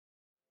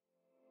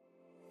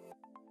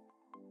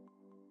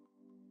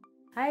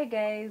Hi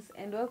guys,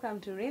 and welcome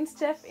to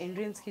Rinschef in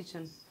Rin's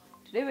kitchen.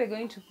 Today we're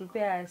going to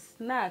prepare a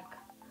snack,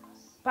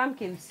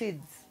 pumpkin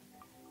seeds.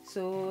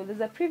 So there's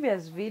a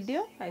previous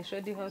video I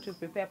showed you how to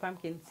prepare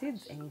pumpkin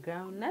seeds and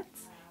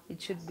groundnuts.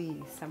 It should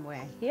be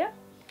somewhere here.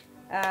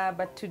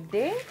 But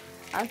today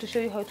I want to show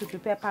you how to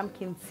prepare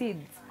pumpkin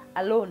seeds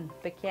alone,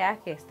 peke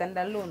yake, stand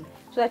alone,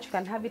 so that you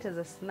can have it as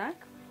a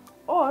snack,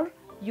 or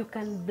you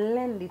can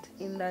blend it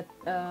in that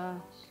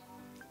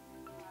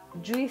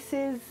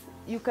juices.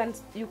 You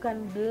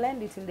can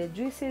blend it in the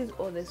juices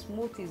or the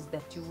smoothies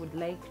that you would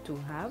like to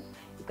have.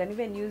 You can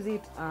even use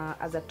it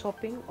as a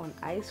topping on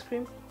ice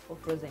cream or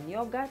frozen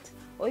yogurt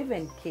or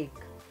even cake.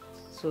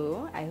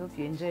 So I hope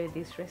you enjoy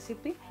this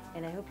recipe,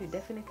 and I hope you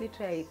definitely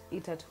try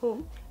it at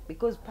home,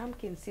 because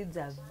pumpkin seeds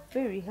are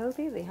very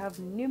healthy. They have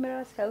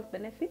numerous health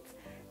benefits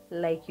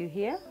like you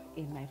hear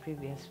in my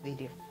previous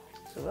video.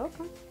 So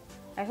welcome.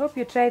 I hope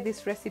you try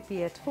this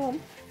recipe at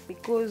home,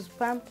 because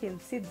pumpkin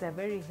seeds are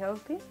very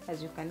healthy,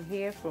 as you can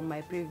hear from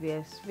my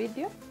previous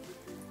video.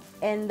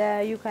 And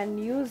you can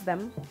use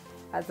them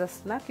as a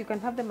snack. You can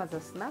have them as a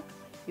snack.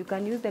 You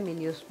can use them in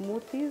your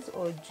smoothies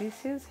or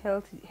juices,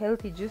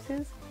 healthy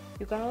juices.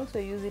 You can also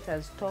use it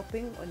as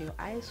topping on your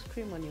ice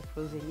cream, on your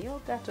frozen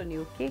yogurt, on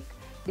your cake.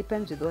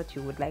 Depends with what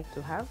you would like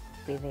to have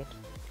with it.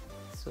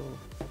 So,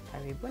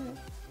 karibuni.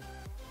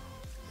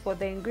 For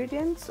the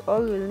ingredients,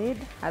 all we'll need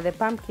are the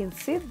pumpkin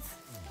seeds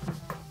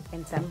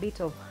and some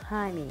bit of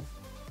honey.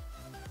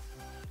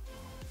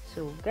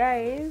 So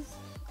guys,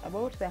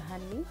 about the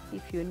honey,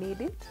 if you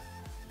need it,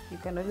 you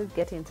can always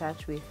get in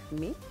touch with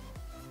me,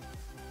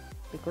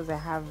 because I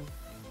have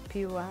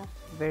pure,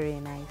 very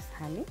nice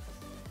honey.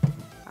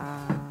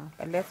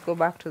 But let's go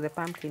back to the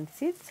pumpkin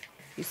seeds.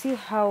 You see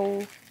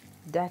how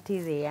dirty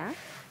they are?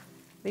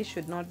 This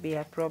should not be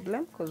a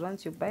problem, because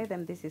once you buy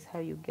them, this is how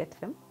you get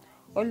them.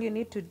 All you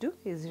need to do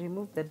is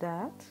remove the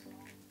dirt.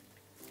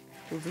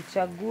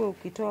 Uzichague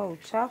ukitoa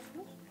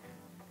uchafu.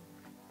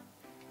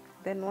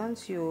 Then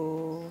once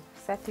you're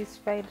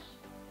satisfied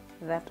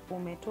that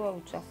umetoa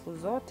uchafu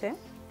zote,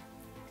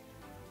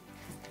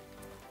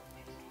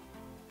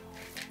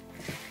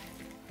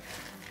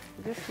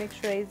 just make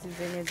sure hizi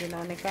zenye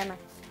zinaonekana,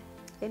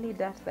 any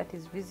dirt that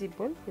is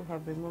visible, you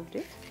have removed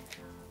it.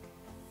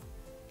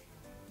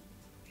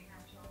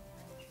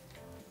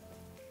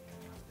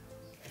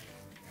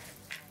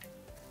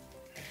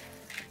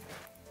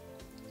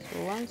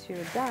 So once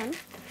you're done,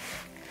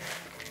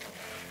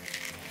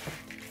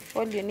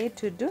 all you need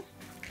to do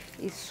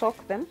is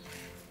soak them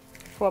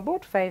for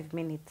about 5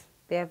 minutes.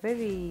 They are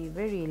very,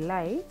 very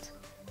light,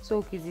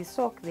 so ukizi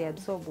soak, they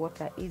absorb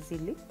water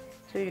easily.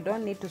 So you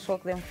don't need to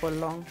soak them for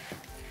long,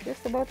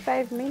 just about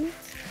 5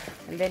 minutes,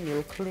 and then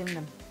you'll clean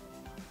them.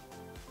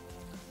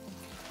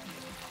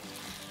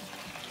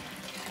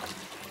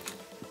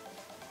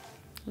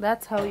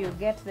 That's how you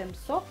get them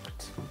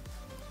soaked.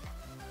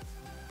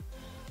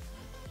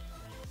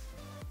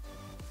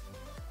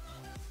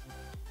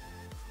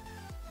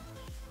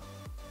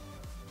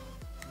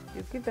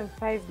 You give them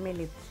 5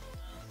 minutes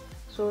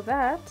so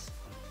that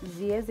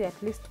ziweze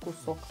at least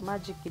kusok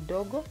maji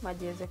kidogo,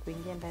 maji yaweze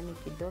kuingia ndani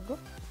kidogo,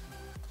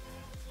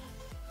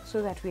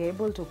 so that we are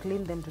able to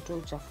clean them, tutoe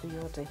uchafu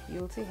yote.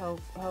 You'll see how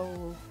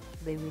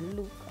they will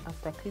look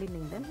after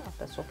cleaning them,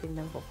 after soaking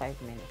them for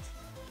 5 minutes.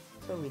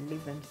 So we'll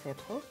leave them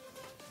settle.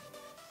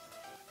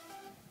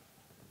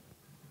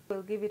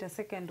 We'll give it a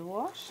second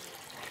wash.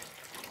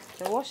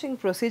 The washing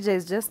procedure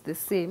is just the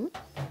same.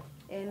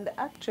 And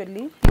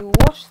actually, you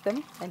wash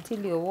them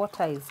until your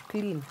water is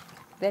clean.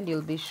 Then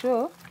you'll be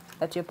sure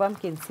that your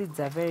pumpkin seeds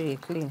are very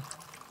clean.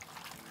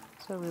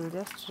 So we'll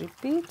just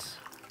repeat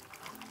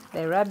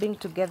the rubbing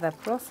together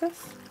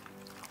process.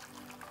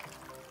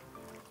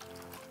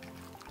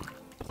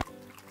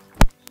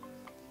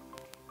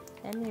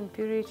 Any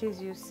impurities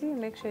you see,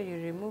 make sure you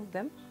remove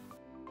them.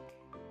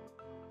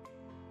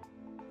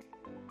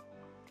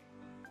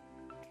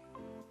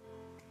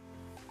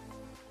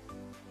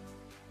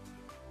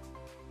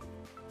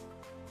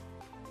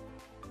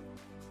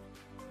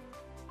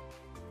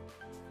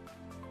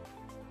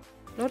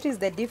 Notice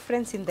the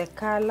difference in the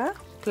color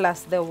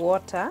plus the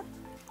water.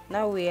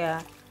 Now we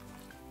are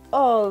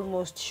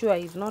almost sure,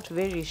 if not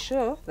very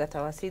sure, that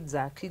our seeds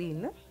are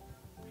clean.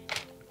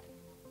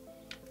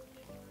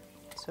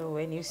 So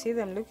when you see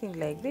them looking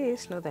like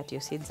this, know that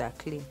your seeds are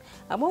clean.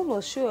 I'm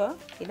almost sure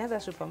in other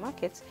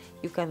supermarkets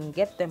you can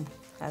get them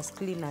as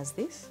clean as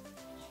this,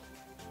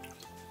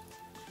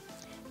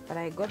 but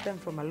I got them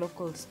from a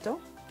local store.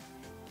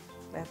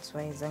 That's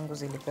why zangu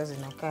zilikuwa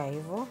zinakaa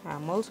hivyo.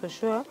 I'm also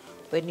sure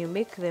when you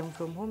make them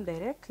from home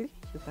directly,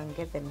 you can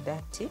get them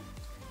dirty.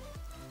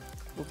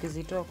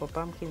 Ukizitoa kwa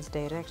pumpkins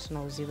direct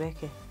na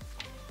uziweke.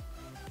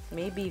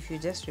 Maybe if you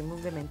just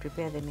remove them and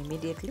prepare them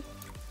immediately.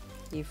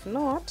 If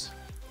not,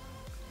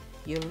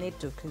 you'll need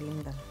to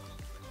clean them.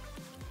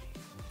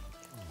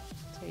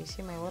 So you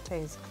see my water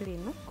is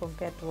clean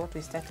compared to what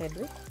we started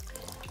with.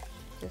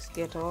 Just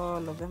get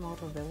all of them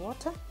out of the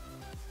water,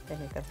 then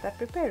you can start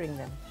preparing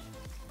them.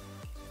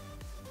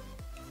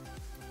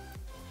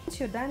 Once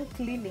you're done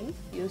cleaning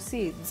your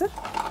seeds,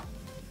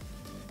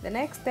 The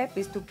next step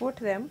is to put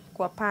them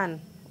kwa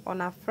pan,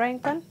 on a frying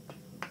pan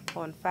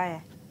on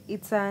fire.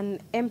 It's an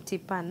empty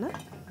pan,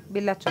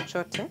 bila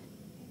chochote.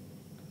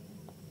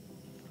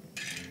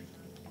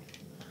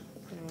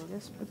 I'll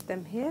just put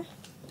them here.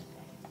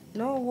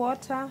 No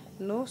water,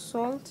 no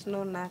salt,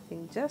 no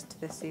nothing,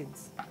 just the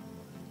seeds.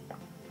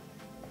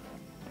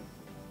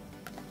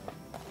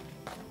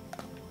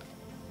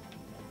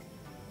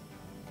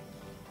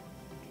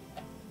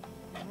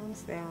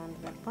 Once they're on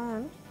the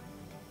pan,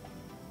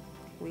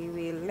 we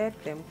will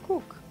let them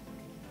cook.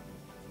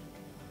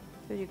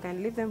 So you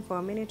can leave them for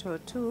a minute or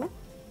two,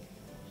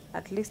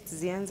 at least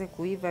zianze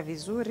kuiva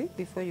vizuri,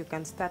 before you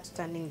can start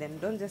turning them.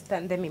 Don't just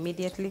turn them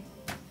immediately.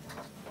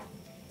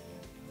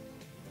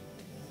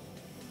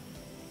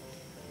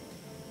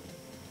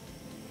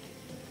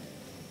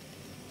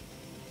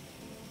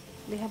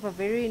 They have a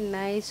very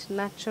nice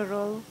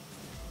natural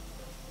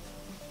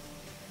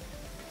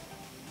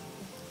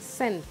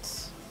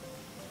scent.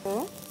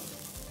 So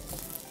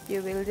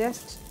you will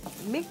just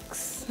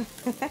mix.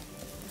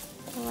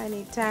 Kama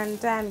ni tan,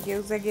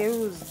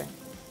 geuza.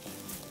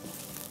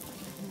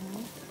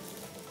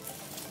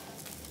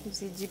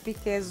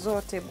 Usijipike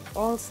zote,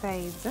 all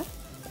sides.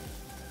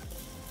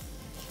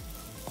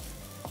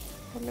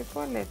 Pole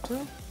pole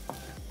tu,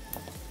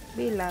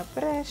 bila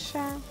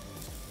pressure.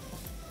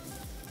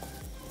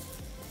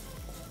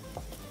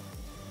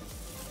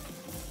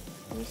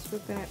 Just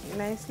put them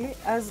nicely.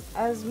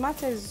 As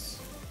much as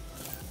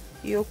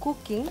you're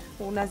cooking,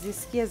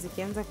 unazisikia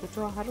zikianza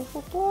kutoa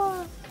harufu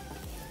poa.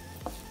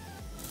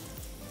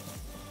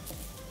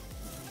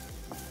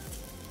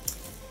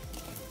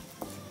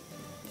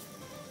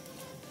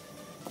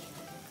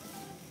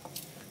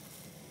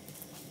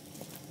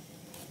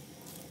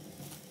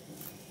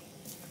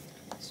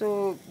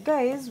 So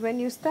guys, when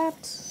you start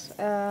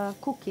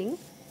cooking,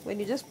 when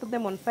you just put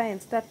them on fire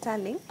and start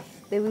turning,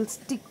 they will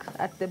stick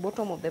at the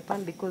bottom of the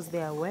pan because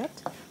they are wet.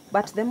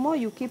 But the more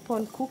you keep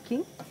on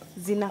cooking,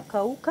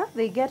 zinakauka,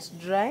 they get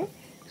dry,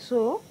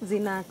 so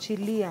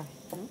zinaachilia.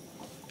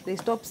 They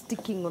stop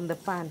sticking on the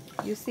pan,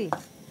 you see.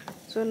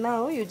 So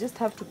now you just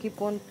have to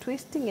keep on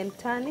twisting and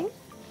turning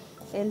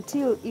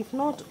until, if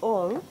not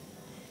all,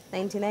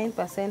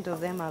 99%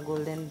 of them are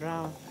golden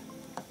brown.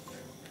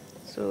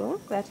 So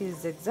that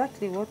is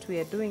exactly what we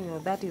are doing, or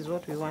that is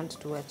what we want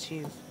to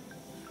achieve.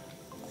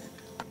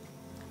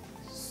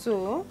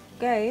 So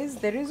guys,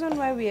 the reason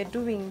why we are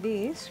doing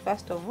this,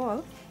 first of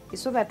all, is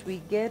so that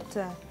we get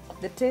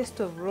the taste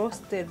of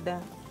roasted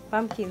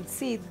pumpkin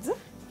seeds.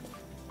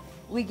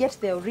 We get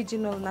the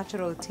original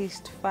natural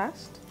taste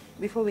first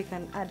before we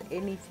can add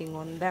anything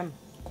on them.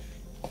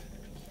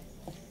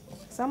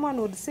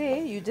 Someone would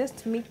say you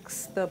just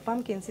mix the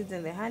pumpkin seeds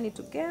and the honey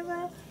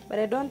together, but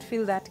I don't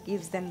feel that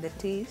gives them the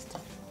taste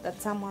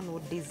that someone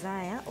would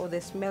desire, or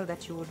the smell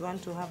that you would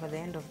want to have at the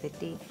end of the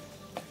day.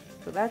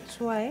 So that's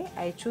why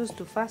I choose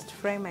to first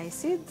fry my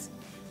seeds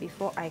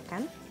before I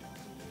can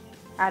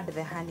add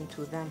the honey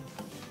to them.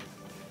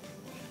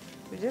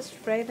 We just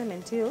fry them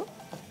until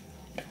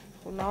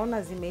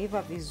unaona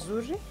zimeiva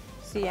vizuri.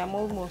 See, I'm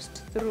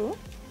almost through.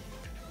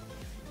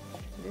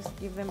 Just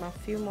give them a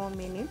few more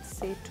minutes,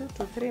 say 2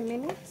 to 3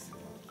 minutes,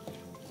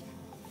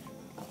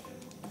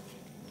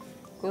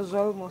 because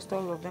almost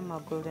all of them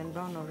are golden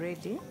brown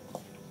already.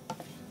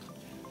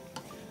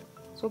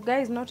 So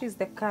guys, notice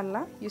the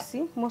color. You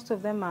see, most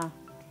of them are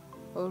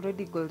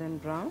already golden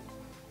brown.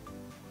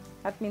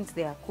 That means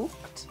they are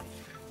cooked.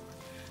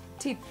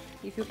 Tip: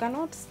 if you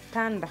cannot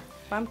stand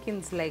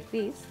pumpkins like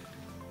this,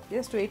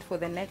 just wait for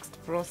the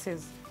next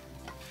process.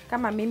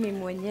 Kama mimi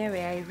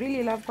mwenyewe, I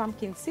really love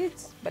pumpkin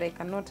seeds, but I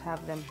cannot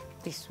have them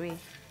this way.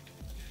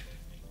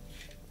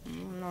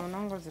 No,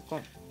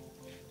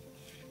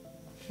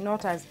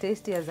 not as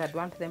tasty as I'd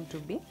want them to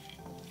be.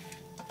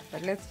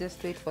 But let's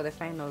just wait for the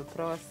final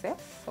process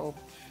of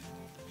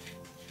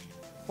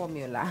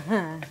formula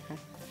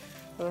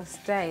or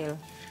style.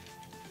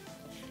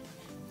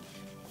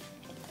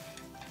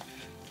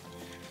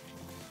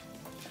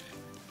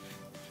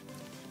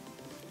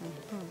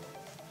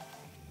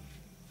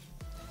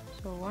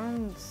 So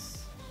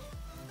once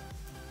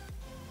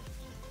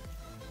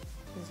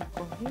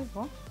ziko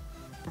hivyo,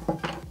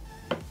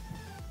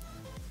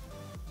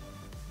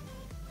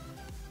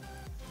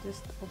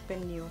 just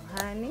open your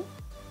honey,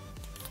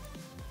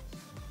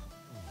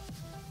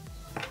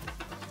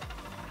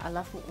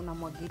 alafu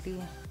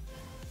unamwagilia.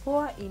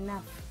 Pour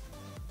enough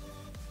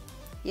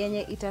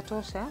yenye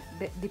itatosha,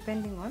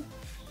 depending on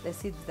the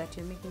seeds that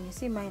you're making. You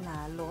see, mine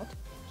are a lot,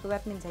 so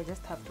that means I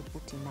just have to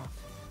put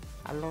enough,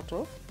 a lot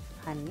of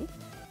honey.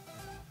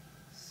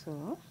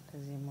 So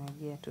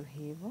tazimwagia tu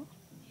hivyo,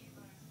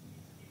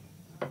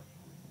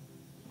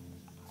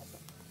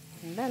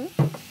 and then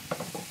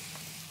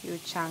you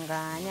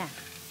changanya.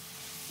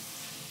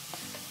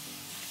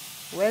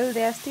 Well,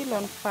 they are still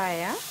on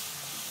fire.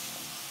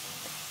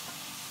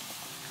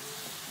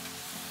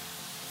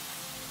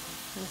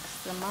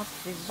 Mix them up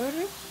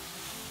vizuri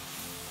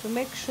to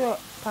make sure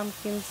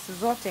pumpkins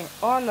zote,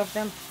 all of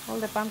them, all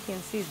the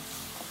pumpkin seeds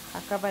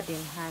are covered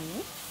in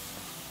honey.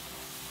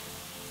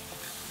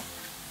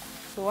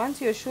 So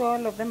once you're sure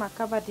all of them are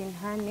covered in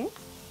honey,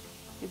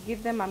 you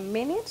give them a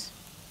minute,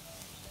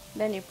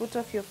 then you put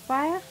off your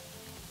fire,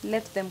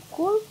 let them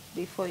cool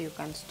before you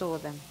can store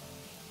them.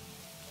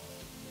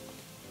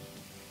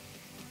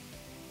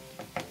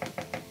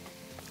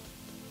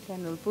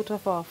 Then we'll put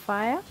off our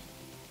fire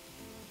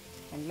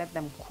and let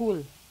them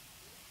cool.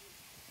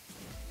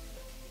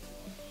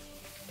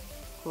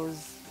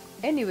 Because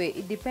anyway,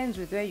 it depends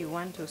with where you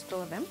want to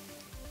store them.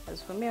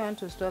 As for me, I want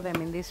to store them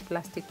in this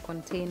plastic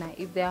container.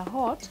 If they are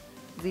hot,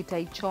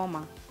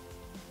 zitaichoma.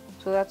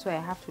 So that's why I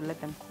have to let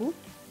them cool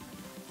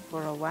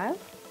for a while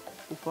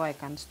before I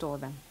can store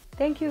them.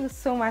 Thank you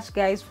so much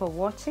guys for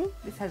watching.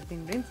 This has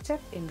been Rinschef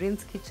in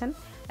Rin's Kitchen.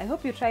 I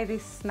hope you try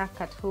this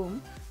snack at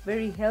home.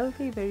 Very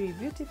healthy, very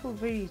beautiful,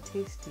 very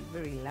tasty,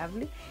 very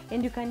lovely,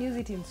 and you can use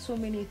it in so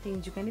many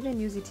things. You can even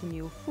use it in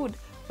your food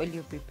while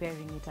you're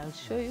preparing it. I'll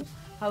show you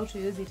how to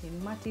use it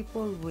in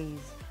multiple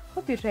ways.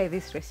 Hope you try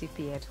this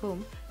recipe at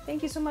home.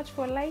 Thank you so much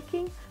for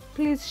liking.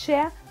 Please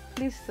share,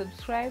 please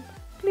subscribe,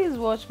 please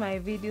watch my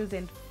videos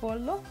and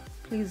follow.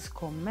 Please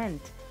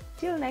comment.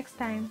 Till next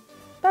time,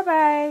 bye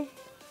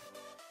bye.